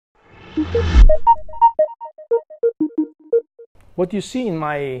What you see in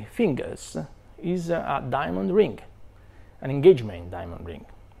my fingers is a diamond ring, an engagement diamond ring,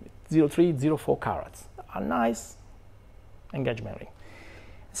 03, 04 carats, a nice engagement ring.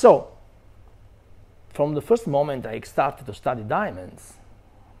 So, from the first moment I started to study diamonds,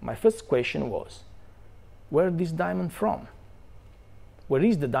 my first question was, where is this diamond from? Where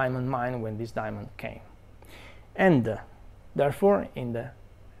is the diamond mine when this diamond came? And therefore, in the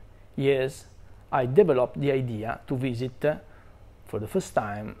years, I developed the idea to visit for the first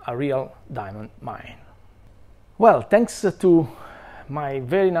time a real diamond mine. Well, thanks to my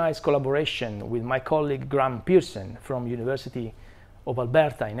very nice collaboration with my colleague Graham Pearson from University of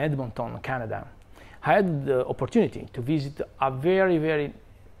Alberta in Edmonton, Canada, I had the opportunity to visit a very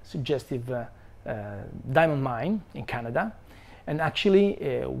suggestive diamond mine in Canada. And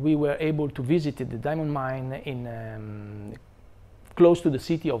actually, we were able to visit the diamond mine in close to the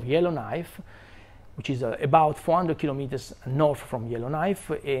city of Yellowknife, which is about 400 kilometers north from Yellowknife,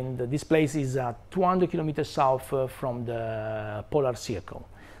 and this place is 200 kilometers south from the Polar Circle.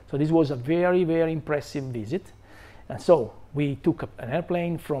 So this was a very impressive visit. And so we took an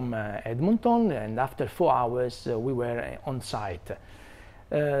airplane from Edmonton, and after 4 hours we were on site.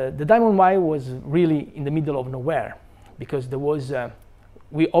 The diamond mine was really in the middle of nowhere, because there was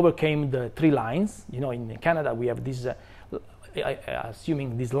we overcame the tree lines. You know, in Canada we have this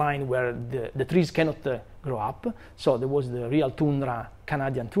assuming this line where the trees cannot grow up. So there was the real tundra,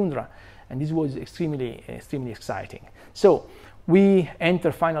 Canadian tundra, and this was extremely exciting. So we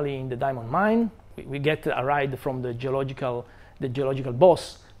enter finally in the diamond mine. We get a ride from the geological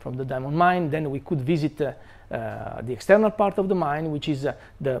boss from the diamond mine. Then we could visit the external part of the mine, which is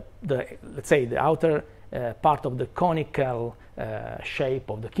let's say the outer part of the conical shape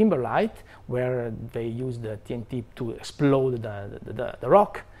of the kimberlite, where they use the TNT to explode the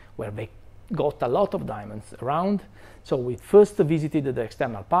rock, where they got a lot of diamonds around. So we first visited the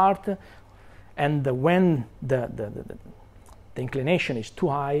external part, and when the inclination is too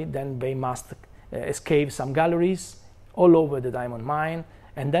high, then they must escape some galleries all over the diamond mine,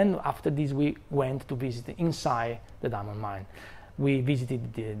 and then after this we went to visit inside the diamond mine. We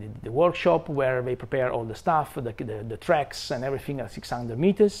visited the workshop where they prepare all the stuff, the tracks and everything at 600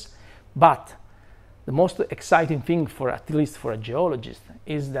 meters. But the most exciting thing, at least for a geologist,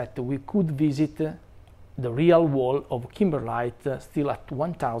 is that we could visit the real wall of kimberlite still at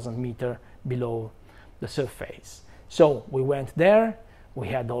 1,000 meters below the surface. So we went there. We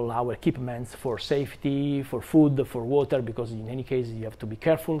had all our equipments for safety, for food, for water, because in any case you have to be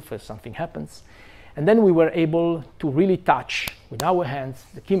careful if something happens. And then we were able to really touch with our hands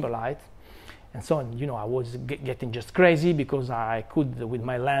the kimberlite. And so, you know, I was getting just crazy, because I could, with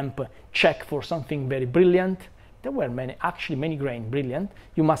my lamp, check for something very brilliant. There were many grains brilliant.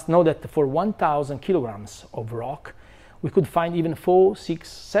 You must know that for 1,000 kilograms of rock, we could find even 4, 6,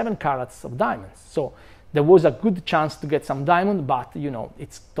 7 carats of diamonds. So there was a good chance to get some diamond, but, you know,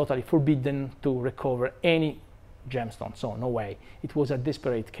 it's totally forbidden to recover any gemstone. So no way. It was a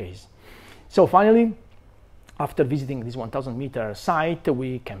desperate case. So finally, after visiting this 1,000-meter site,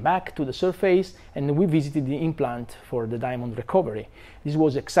 we came back to the surface and we visited the implant for the diamond recovery. This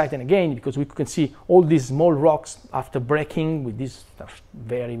was exciting again, because we could see all these small rocks after breaking with these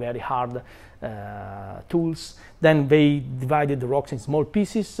very hard tools. Then they divided the rocks in small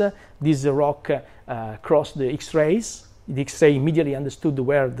pieces. This rock crossed the X-rays. The X-ray immediately understood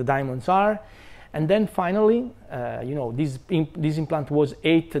where the diamonds are. And then finally, you know, this implant was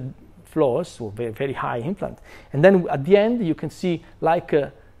 8 floors, so very high implant. And then at the end, you can see like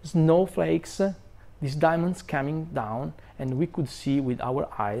snowflakes, these diamonds coming down, and we could see with our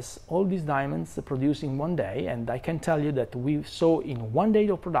eyes all these diamonds produced in one day. And I can tell you that we saw in one day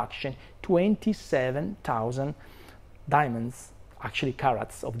of production 27,000 diamonds, actually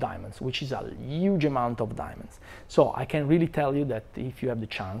carats of diamonds, which is a huge amount of diamonds. So I can really tell you that if you have the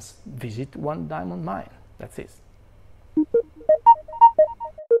chance, visit one diamond mine. That's it.